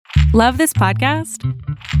Love this podcast?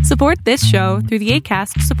 Support this show through the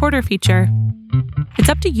Acast supporter feature. It's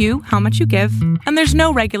up to you how much you give, and there's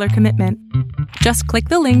no regular commitment. Just click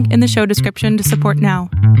the link in the show description to support now.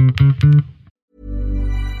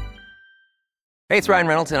 Hey, it's Ryan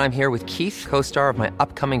Reynolds, and I'm here with Keith, co-star of my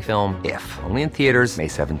upcoming film, If, only in theaters May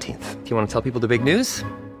 17th. Do you want to tell people the big news?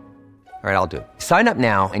 All right, I'll do it. Sign up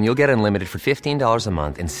now and you'll get unlimited for $15 a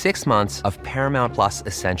month and 6 months of Paramount Plus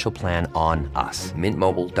Essential Plan on us.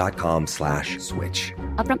 MintMobile.com/switch.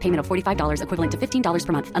 Upfront payment of $45 equivalent to $15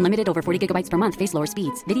 per month. Unlimited over 40 gigabytes per month. Face lower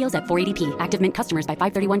speeds. Videos at 480p. Active Mint customers by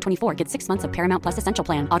 531.24 get 6 months of Paramount Plus Essential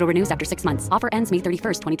Plan. Auto renews after 6 months. Offer ends May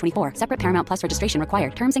 31st, 2024. Separate Paramount Plus registration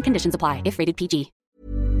required. Terms and conditions apply if rated PG.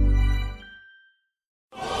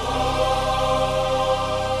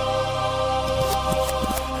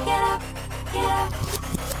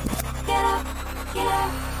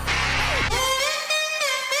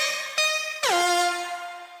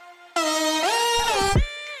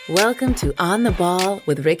 Welcome to On the Ball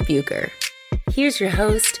with Rick Bucher. Here's your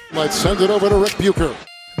host. Let's send it over to Rick Bucher.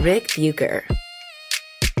 Rick Bucher.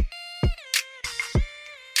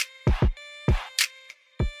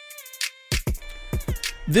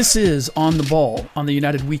 This is On the Ball on the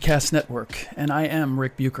United WeCast Network, and I am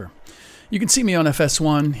Rick Bucher. You can see me on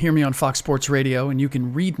FS1, hear me on Fox Sports Radio, and you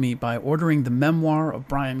can read me by ordering the memoir of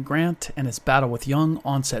Brian Grant and his battle with young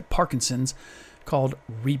onset Parkinson's called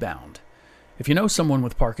Rebound. If you know someone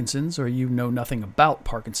with Parkinson's or you know nothing about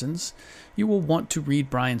Parkinson's, you will want to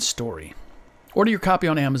read Brian's story. Order your copy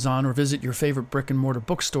on Amazon or visit your favorite brick-and-mortar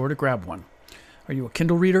bookstore to grab one. Are you a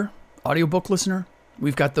Kindle reader? Audiobook listener?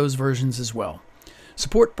 We've got those versions as well.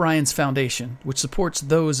 Support Brian's foundation, which supports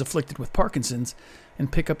those afflicted with Parkinson's,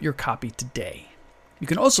 and pick up your copy today. You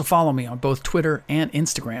can also follow me on both Twitter and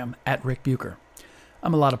Instagram at Rick Bucher.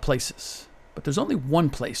 I'm a lot of places, but there's only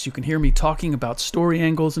one place you can hear me talking about story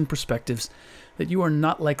angles and perspectives that you are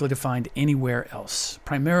not likely to find anywhere else,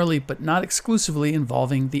 primarily but not exclusively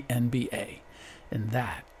involving the NBA, and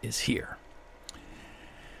that is here.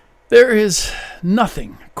 There is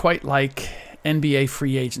nothing quite like NBA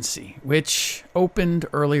free agency, which opened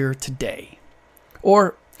earlier today.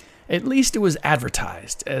 Or at least it was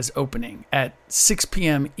advertised as opening at 6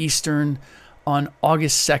 p.m. Eastern on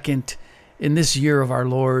August 2nd in this year of our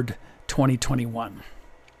Lord, 2021.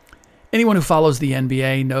 Anyone who follows the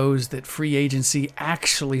NBA knows that free agency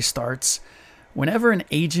actually starts whenever an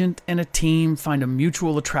agent and a team find a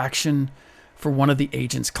mutual attraction for one of the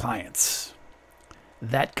agent's clients.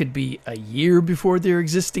 That could be a year before their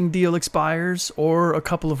existing deal expires or a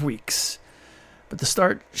couple of weeks. But the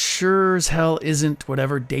start sure as hell isn't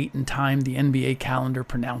whatever date and time the NBA calendar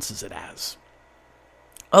pronounces it as.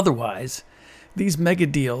 Otherwise, these mega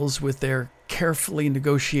deals with their carefully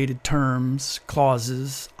negotiated terms,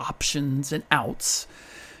 clauses, options, and outs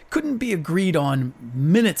couldn't be agreed on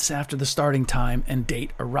minutes after the starting time and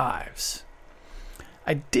date arrives.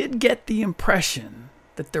 I did get the impression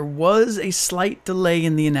that there was a slight delay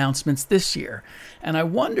in the announcements this year, and I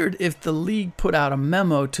wondered if the league put out a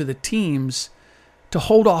memo to the teams to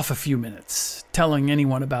hold off a few minutes, telling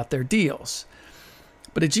anyone about their deals.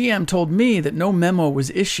 But a GM told me that no memo was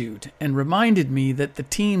issued and reminded me that the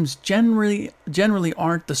teams generally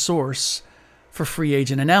aren't the source for free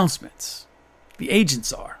agent announcements. The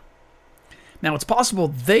agents are. Now, it's possible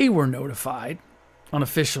they were notified,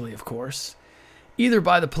 unofficially of course, either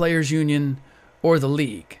by the players' union or the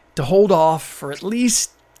league, to hold off for at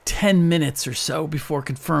least 10 minutes or so before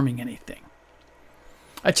confirming anything.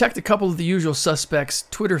 I checked a couple of the usual suspects'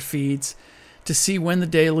 Twitter feeds to see when the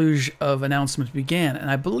deluge of announcements began,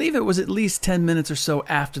 and I believe it was at least 10 minutes or so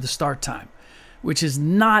after the start time, which is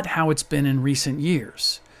not how it's been in recent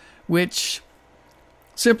years, which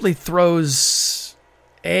simply throws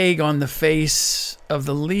egg on the face of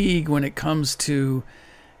the league when it comes to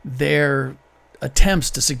their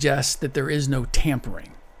attempts to suggest that there is no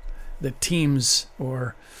tampering, that teams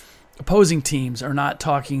or opposing teams are not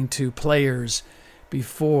talking to players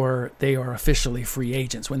before they are officially free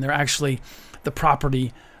agents, when they're actually the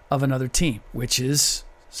property of another team, which is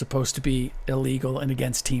supposed to be illegal and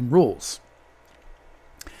against team rules.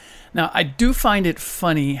 Now, I do find it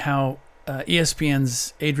funny how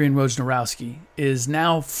ESPN's Adrian Wojnarowski is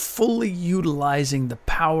now fully utilizing the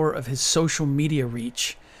power of his social media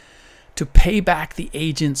reach to pay back the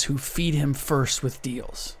agents who feed him first with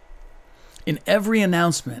deals. In every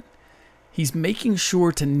announcement, he's making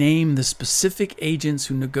sure to name the specific agents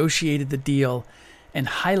who negotiated the deal and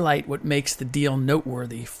highlight what makes the deal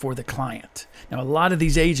noteworthy for the client. Now, a lot of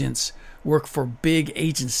these agents work for big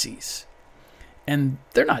agencies, and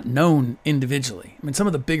they're not known individually. I mean, some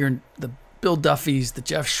of the Bill Duffys, the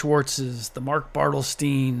Jeff Schwartzes, the Mark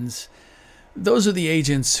Bartelsteins, those are the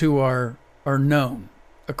agents who are known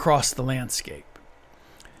across the landscape.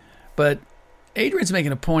 But Adrian's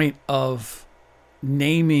making a point of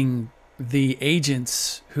naming the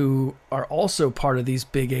agents who are also part of these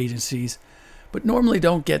big agencies, but normally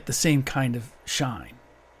don't get the same kind of shine.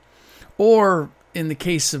 Or in the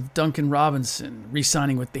case of Duncan Robinson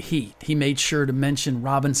re-signing with the Heat, he made sure to mention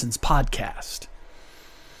Robinson's podcast.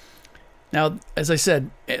 Now, as I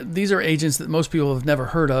said, these are agents that most people have never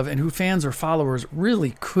heard of and who fans or followers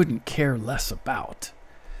really couldn't care less about.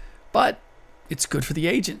 But it's good for the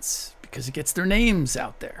agents because it gets their names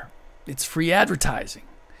out there. It's free advertising.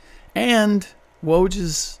 And Woj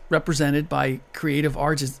is represented by Creative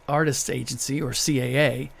Artists Agency, or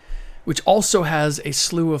CAA, which also has a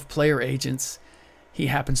slew of player agents he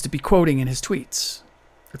happens to be quoting in his tweets.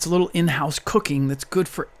 It's a little in-house cooking that's good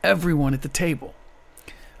for everyone at the table.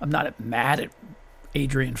 I'm not mad at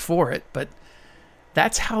Adrian for it, but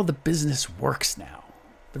that's how the business works now.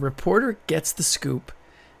 The reporter gets the scoop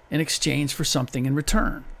in exchange for something in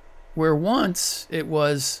return, where once it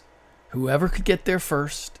was whoever could get there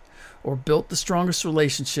first, or built the strongest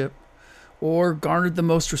relationship, or garnered the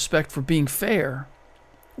most respect for being fair,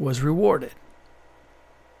 was rewarded.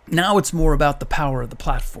 Now it's more about the power of the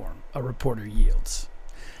platform a reporter yields.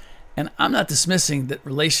 And I'm not dismissing that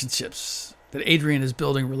Adrian is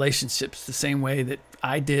building relationships the same way that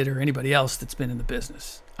I did or anybody else that's been in the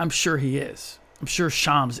business. I'm sure he is. I'm sure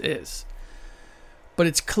Shams is. But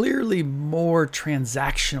it's clearly more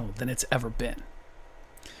transactional than it's ever been.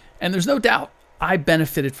 And there's no doubt I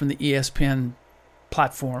benefited from the ESPN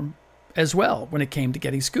platform as well when it came to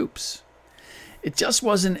getting scoops. It just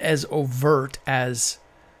wasn't as overt as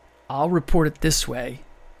I'll report it this way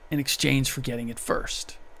in exchange for getting it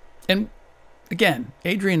first. And again,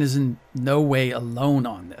 Adrian is in no way alone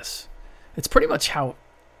on this. It's pretty much how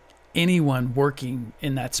anyone working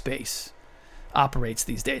in that space operates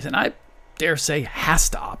these days. And I dare say has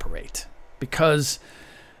to operate because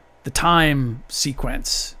the time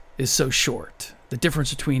sequence is so short. The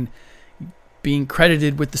difference between being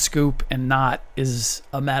credited with the scoop and not is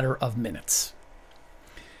a matter of minutes.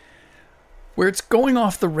 Where it's going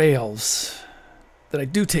off the rails that I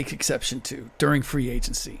do take exception to during free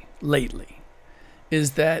agency lately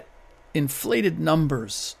is that inflated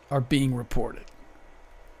numbers are being reported.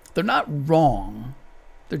 They're not wrong.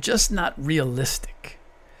 They're just not realistic.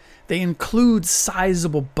 They include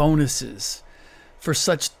sizable bonuses for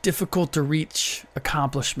such difficult to reach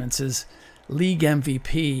accomplishments as league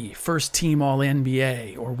MVP, first team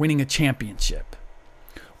All-NBA, or winning a championship.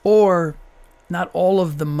 Or not all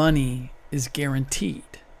of the money is guaranteed.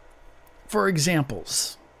 For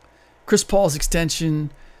examples, Chris Paul's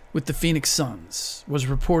extension with the Phoenix Suns was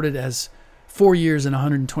reported as 4 years and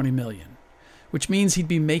 $120 million, which means he'd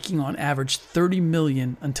be making on average $30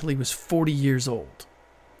 million until he was 40 years old.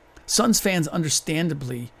 Suns fans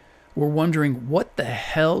understandably were wondering what the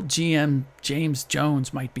hell GM James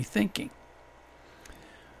Jones might be thinking.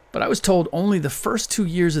 But I was told only the first 2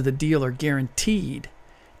 years of the deal are guaranteed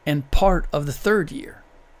and part of the third year.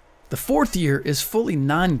 The fourth year is fully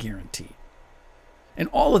non-guaranteed. And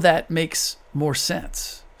all of that makes more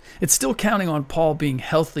sense. It's still counting on Paul being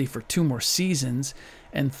healthy for 2 more seasons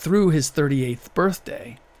and through his 38th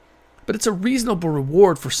birthday. But it's a reasonable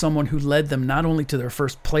reward for someone who led them not only to their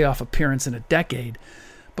first playoff appearance in a decade,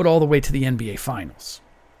 but all the way to the NBA Finals.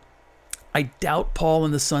 I doubt Paul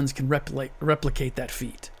and the Suns can replicate that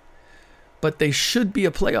feat. But they should be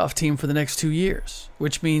a playoff team for the next 2 years,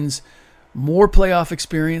 which means more playoff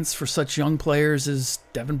experience for such young players as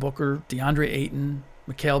Devin Booker, DeAndre Ayton,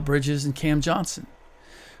 Mikal Bridges, and Cam Johnson,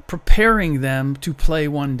 preparing them to play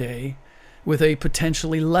one day with a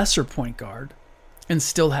potentially lesser point guard and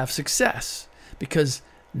still have success, because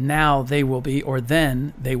now they will be, or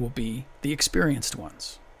then they will be, the experienced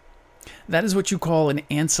ones. That is what you call an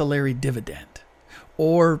ancillary dividend,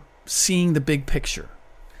 or seeing the big picture,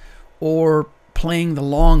 or playing the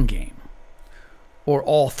long game, or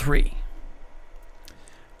all three.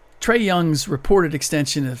 Trae Young's reported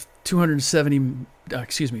extension of $207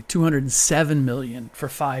 million for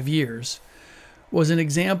 5 years was an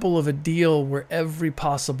example of a deal where every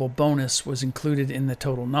possible bonus was included in the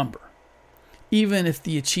total number, even if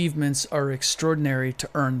the achievements are extraordinary to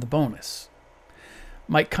earn the bonus.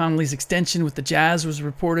 Mike Conley's extension with the Jazz was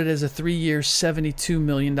reported as a 3-year, $72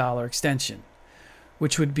 million extension,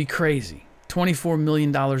 which would be crazy. $24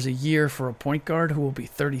 million a year for a point guard who will be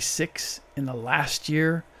 36 in the last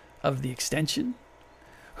year of the extension,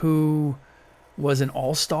 who was an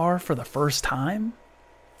all-star for the first time.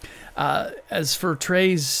 As for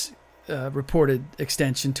Trae's reported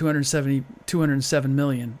extension, $207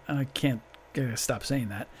 million. I can't stop saying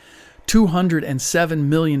that. $207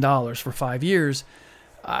 million for 5 years,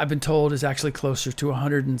 I've been told is actually closer to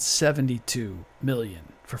 $172 million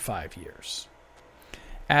for 5 years.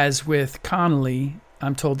 As with Connolly,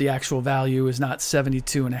 I'm told the actual value is not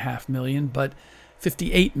 $72.5 million, but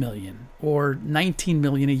 $58 million, or $19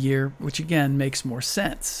 million a year, which again makes more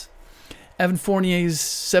sense. Evan Fournier's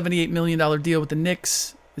 $78 million deal with the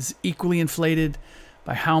Knicks is equally inflated.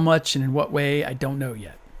 By how much and in what way, I don't know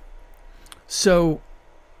yet. So,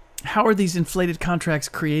 how are these inflated contracts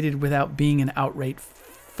created without being an outright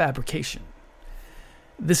fabrication?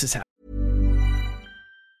 This is how.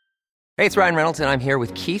 Hey, it's Ryan Reynolds, and I'm here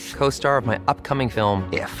with Keith, co-star of my upcoming film,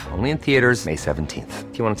 If, only in theaters May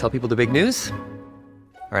 17th. Do you want to tell people the big news?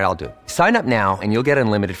 All right, I'll do it. Sign up now and you'll get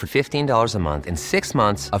unlimited for $15 a month and 6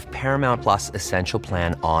 months of Paramount Plus Essential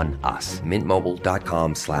Plan on us.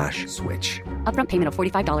 MintMobile.com/switch. Upfront payment of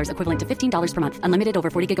 $45 equivalent to $15 per month. Unlimited over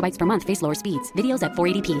 40 gigabytes per month. Face lower speeds. Videos at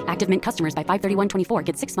 480p. Active Mint customers by 531.24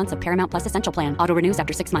 get 6 months of Paramount Plus Essential Plan. Auto renews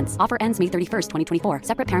after 6 months. Offer ends May 31st, 2024.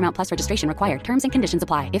 Separate Paramount Plus registration required. Terms and conditions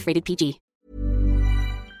apply if rated PG.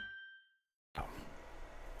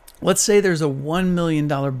 Let's say there's a $1 million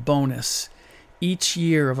bonus each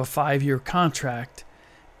year of a 5-year contract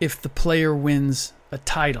if the player wins a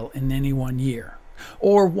title in any 1 year,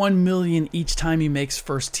 or $1 million each time he makes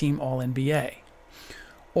first team All-NBA,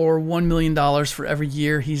 or $1 million for every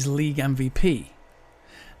year he's league MVP.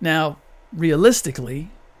 Now, realistically,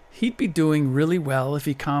 he'd be doing really well if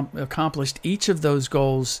he accomplished each of those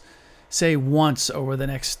goals, say, once over the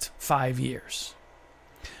next 5 years.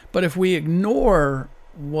 But if we ignore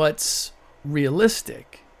what's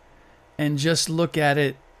realistic and just look at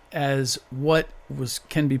it as what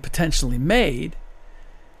can be potentially made,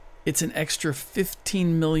 it's an extra $15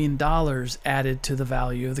 million added to the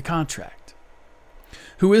value of the contract.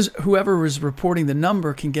 Whoever is reporting the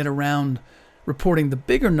number can get around reporting the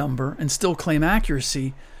bigger number and still claim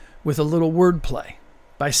accuracy with a little wordplay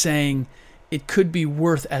by saying it could be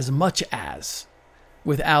worth as much as,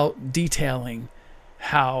 without detailing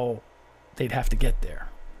how they'd have to get there.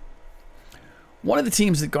 One of the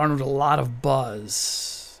teams that garnered a lot of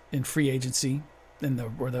buzz in free agency,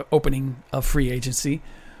 or the opening of free agency,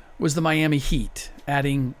 was the Miami Heat,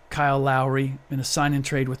 adding Kyle Lowry in a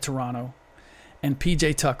sign-and-trade with Toronto, and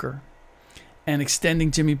PJ Tucker, and extending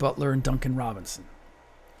Jimmy Butler and Duncan Robinson.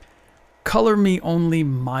 Color me only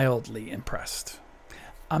mildly impressed.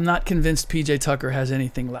 I'm not convinced PJ Tucker has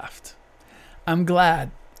anything left. I'm glad,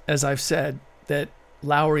 as I've said, that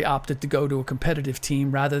Lowry opted to go to a competitive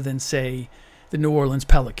team rather than, say, the New Orleans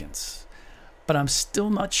Pelicans. But I'm still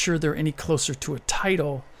not sure they're any closer to a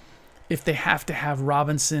title if they have to have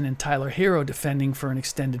Robinson and Tyler Hero defending for an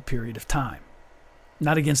extended period of time.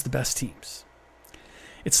 Not against the best teams.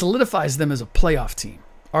 It solidifies them as a playoff team,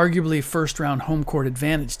 arguably a first-round home court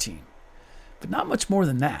advantage team. But not much more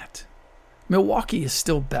than that. Milwaukee is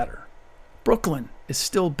still better. Brooklyn is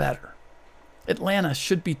still better. Atlanta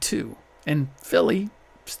should be too. And Philly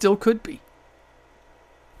still could be.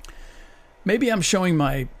 Maybe I'm showing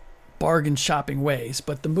my bargain shopping ways,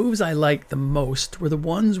 but the moves I liked the most were the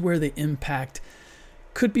ones where the impact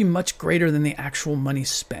could be much greater than the actual money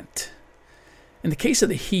spent. In the case of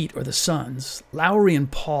the Heat or the Suns, Lowry and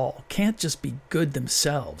Paul can't just be good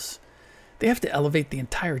themselves. They have to elevate the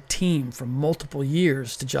entire team for multiple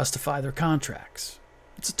years to justify their contracts.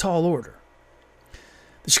 It's a tall order.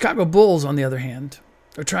 The Chicago Bulls, on the other hand,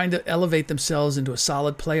 are trying to elevate themselves into a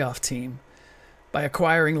solid playoff team by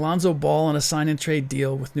acquiring Lonzo Ball on a sign-and-trade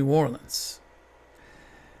deal with New Orleans.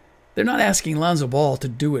 They're not asking Lonzo Ball to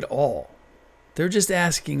do it all. They're just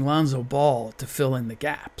asking Lonzo Ball to fill in the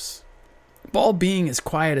gaps. Ball being as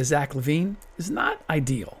quiet as Zach LaVine is not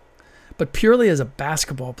ideal, but purely as a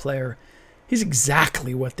basketball player, he's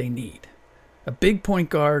exactly what they need. A big point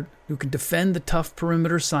guard who can defend the tough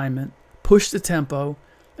perimeter assignment, push the tempo,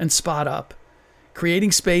 and spot up,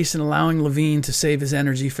 creating space and allowing LaVine to save his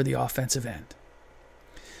energy for the offensive end.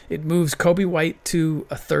 It moves Kobe White to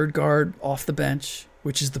a third guard off the bench,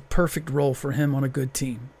 which is the perfect role for him on a good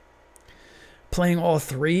team. Playing all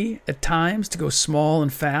three at times to go small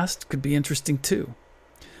and fast could be interesting too.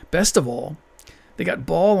 Best of all, they got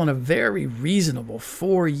Ball on a very reasonable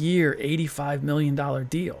 4-year, $85 million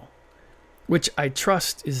deal, which I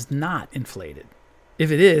trust is not inflated.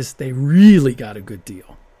 If it is, they really got a good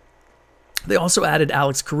deal. They also added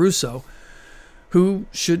Alex Caruso, who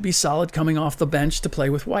should be solid coming off the bench to play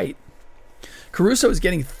with White. Caruso is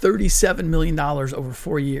getting $37 million over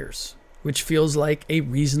 4 years, which feels like a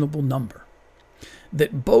reasonable number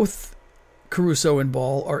that both Caruso and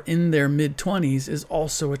Ball are in their mid-20s is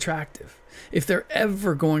also attractive. If they're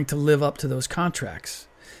ever going to live up to those contracts,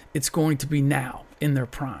 it's going to be now, in their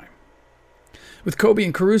prime. With Kobe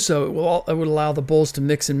and Caruso, it would allow the Bulls to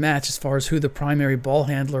mix and match as far as who the primary ball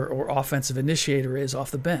handler or offensive initiator is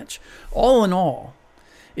off the bench. All in all,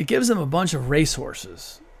 it gives them a bunch of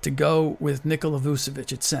racehorses to go with Nikola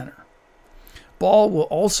Vucevic at center. Ball will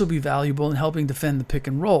also be valuable in helping defend the pick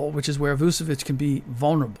and roll, which is where Vucevic can be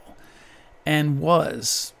vulnerable, and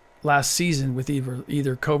was last season with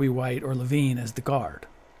either Kobe White or Levine as the guard.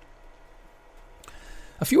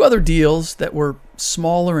 A few other deals that were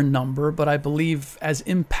smaller in number, but I believe as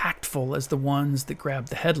impactful as the ones that grabbed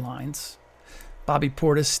the headlines. Bobby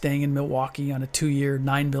Portis staying in Milwaukee on a 2-year,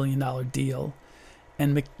 $9 billion deal,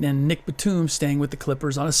 and Nick Batum staying with the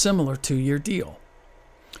Clippers on a similar 2-year deal.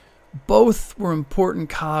 Both were important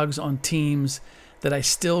cogs on teams that I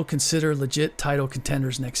still consider legit title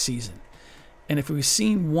contenders next season. And if we've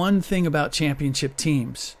seen one thing about championship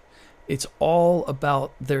teams, it's all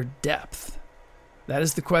about their depth. That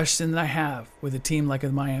is the question that I have with a team like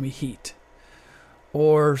the Miami Heat,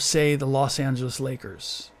 or say the Los Angeles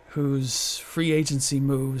Lakers, whose free agency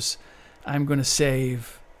moves I'm going to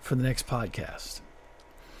save for the next podcast.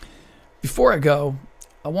 Before I go,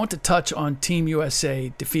 I want to touch on Team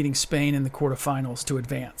USA defeating Spain in the quarterfinals to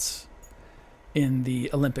advance in the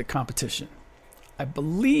Olympic competition. I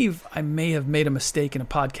believe I may have made a mistake in a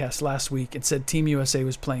podcast last week and said Team USA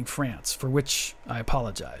was playing France, for which I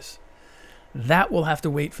apologize. That will have to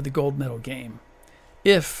wait for the gold medal game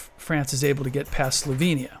if France is able to get past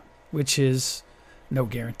Slovenia, which is no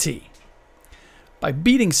guarantee. By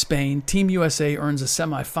beating Spain, Team USA earns a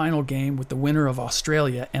semifinal game with the winner of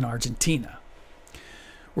Australia and Argentina.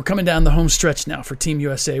 We're coming down the home stretch now for Team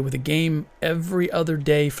USA with a game every other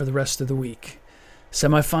day for the rest of the week.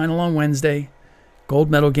 Semifinal on Wednesday,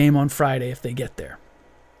 gold medal game on Friday if they get there.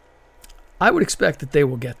 I would expect that they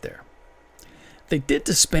will get there. They did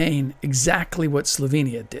to Spain exactly what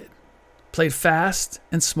Slovenia did. Played fast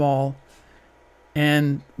and small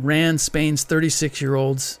and ran Spain's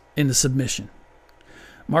 36-year-olds into submission.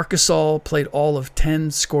 Marc Gasol played all of 10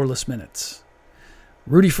 scoreless minutes.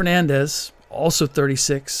 Rudy Fernandez, also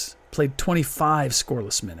 36, played 25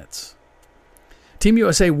 scoreless minutes. Team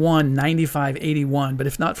USA won 95-81, but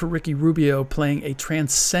if not for Ricky Rubio playing a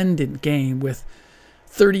transcendent game with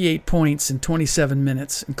 38 points in 27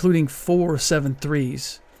 minutes, including 4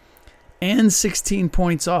 7-3s, and 16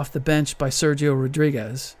 points off the bench by Sergio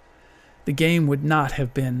Rodriguez, the game would not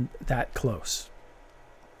have been that close.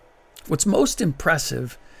 What's most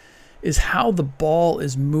impressive is how the ball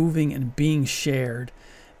is moving and being shared,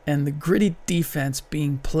 and the gritty defense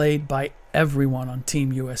being played by everyone on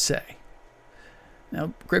Team USA.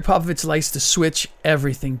 Now, Greg Popovich likes to switch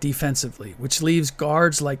everything defensively, which leaves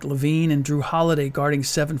guards like Levine and Drew Holiday guarding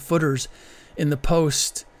 7-footers in the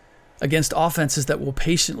post against offenses that will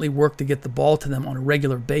patiently work to get the ball to them on a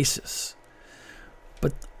regular basis.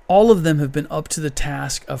 But all of them have been up to the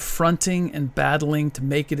task of fronting and battling to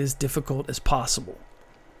make it as difficult as possible.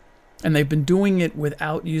 And they've been doing it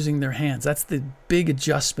without using their hands. That's the big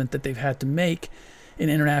adjustment that they've had to make in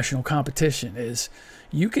international competition, is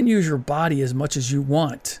you can use your body as much as you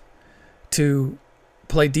want to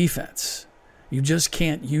play defense. You just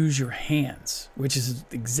can't use your hands, which is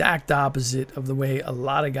the exact opposite of the way a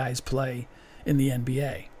lot of guys play in the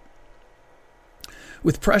NBA.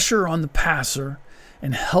 With pressure on the passer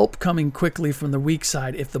and help coming quickly from the weak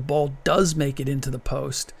side if the ball does make it into the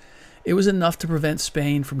post, it was enough to prevent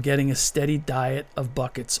Spain from getting a steady diet of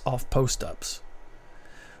buckets off post-ups.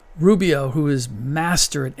 Rubio, who is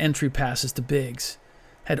master at entry passes to bigs,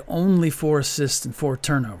 had only 4 assists and 4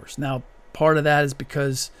 turnovers. Now, part of that is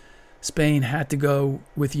because Spain had to go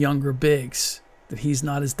with younger bigs that he's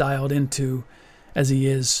not as dialed into as he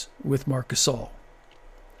is with Marc Gasol.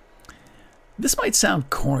 This might sound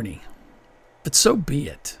corny, but so be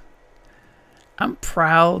it. I'm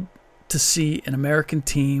proud to see an American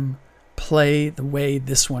team play the way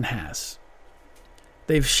this one has.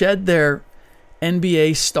 They've shed their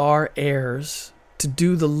NBA star airs to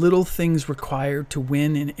do the little things required to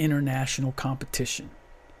win in international competition.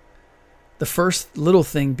 The first little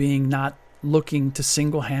thing being not looking to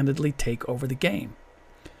single-handedly take over the game,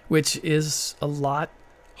 which is a lot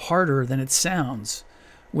harder than it sounds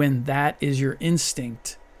when that is your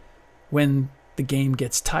instinct when the game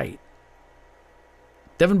gets tight.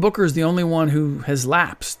 Devin Booker is the only one who has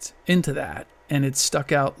lapsed into that, and it's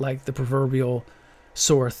stuck out like the proverbial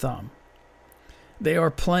sore thumb. They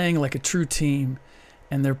are playing like a true team,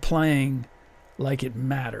 and they're playing like it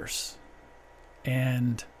matters.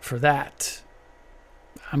 And for that,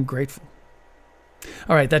 I'm grateful.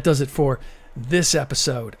 All right, that does it for this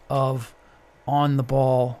episode of On the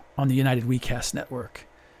Ball on the United WeCast Network.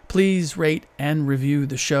 Please rate and review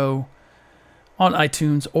the show on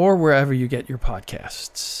iTunes or wherever you get your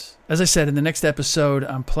podcasts. As I said, in the next episode,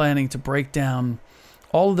 I'm planning to break down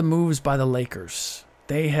all of the moves by the Lakers.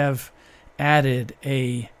 They have added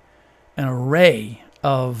an array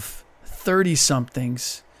of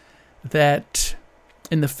 30-somethings that,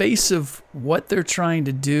 in the face of what they're trying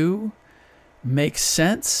to do, makes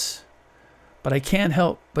sense, but I can't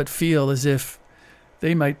help but feel as if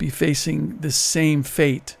they might be facing the same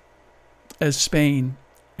fate as Spain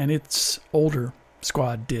and its older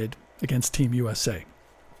squad did against Team USA.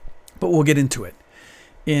 But we'll get into it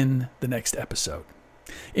in the next episode.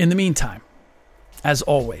 In the meantime, as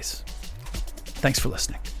always, thanks for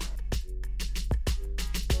listening.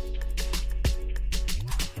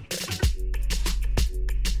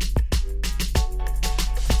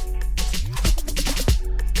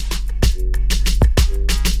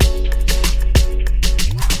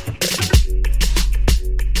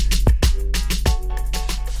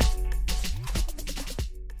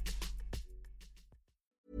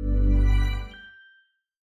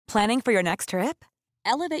 Planning for your next trip?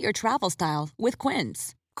 Elevate your travel style with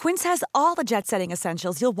Quince. Quince has all the jet-setting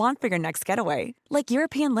essentials you'll want for your next getaway, like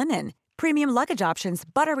European linen, premium luggage options,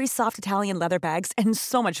 buttery soft Italian leather bags, and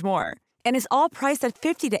so much more. And is all priced at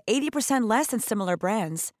 50 to 80% less than similar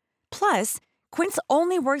brands. Plus, Quince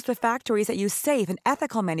only works with factories that use safe and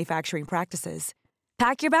ethical manufacturing practices.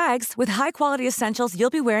 Pack your bags with high-quality essentials you'll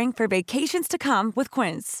be wearing for vacations to come with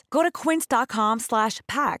Quince. Go to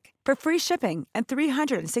quince.com/pack for free shipping and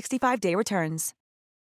 365-day returns.